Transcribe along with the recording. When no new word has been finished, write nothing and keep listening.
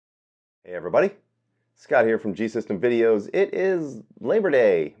Hey everybody, Scott here from G System Videos. It is Labor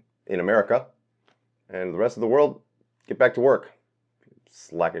Day in America, and the rest of the world, get back to work.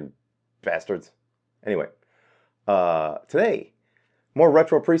 Slacking bastards. Anyway, today, more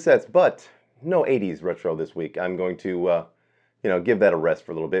retro presets, but no 80s retro this week. I'm going to, give that a rest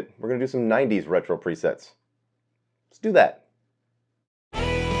for a little bit. We're going to do some 90s retro presets. Let's do that.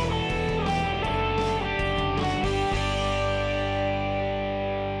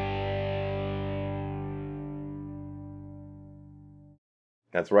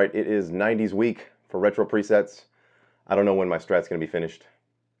 That's right, it is 90s week for retro presets. I don't know when my strat's going to be finished.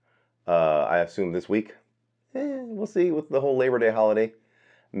 I assume this week. We'll see with the whole Labor Day holiday.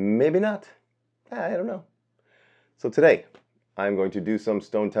 Maybe not. I don't know. So today, I'm going to do some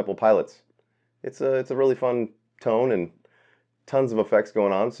Stone Temple Pilots. It's a really fun tone and tons of effects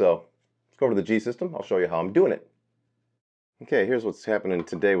going on, so let's go over to the G System. I'll show you how I'm doing it. Okay, here's what's happening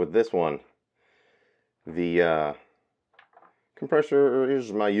today with this one. The compressor,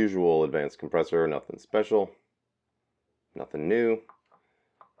 here's my usual advanced compressor, nothing special, nothing new.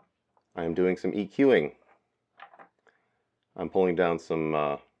 I am doing some EQing. I'm pulling down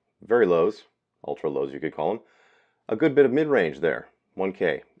some very lows, ultra lows you could call them. A good bit of mid-range there,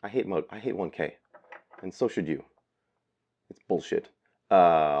 1K. I hate 1K, and so should you. It's bullshit.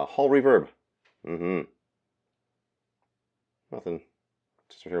 Hall reverb. Nothing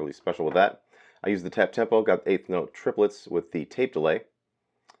terribly special with that. I used the tap tempo, got 8th note triplets with the tape delay,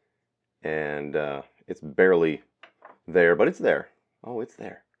 and it's barely there, but it's there. Oh, it's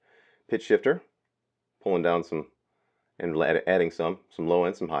there. Pitch shifter, pulling down some and adding some low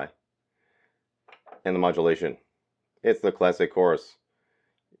and some high. And the modulation. It's the classic chorus,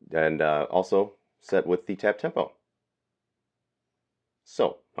 and also set with the tap tempo.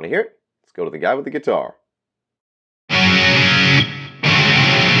 So, want to hear it? Let's go to the guy with the guitar.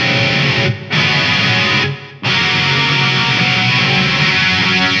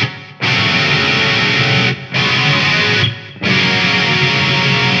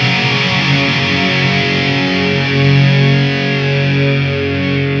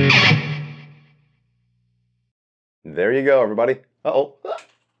 There you go, everybody. Uh-oh, there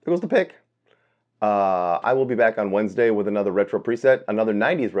goes the pick. I will be back on Wednesday with another retro preset, another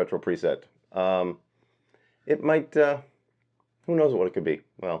 90s retro preset. It might, who knows what it could be?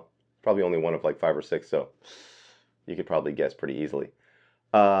 Well, probably only one of like 5 or 6, so you could probably guess pretty easily.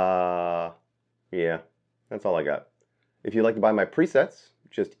 Yeah, that's all I got. If you'd like to buy my presets,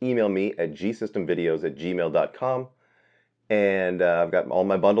 just email me at gsystemvideos@gmail.com. And I've got all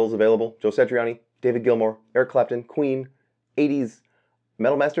my bundles available. Joe Satriani, David Gilmour, Eric Clapton, Queen, 80s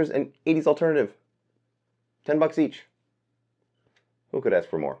Metal Masters, and 80s Alternative. $10 each. Who could ask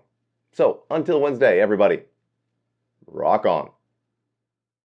for more? So, until Wednesday, everybody, rock on.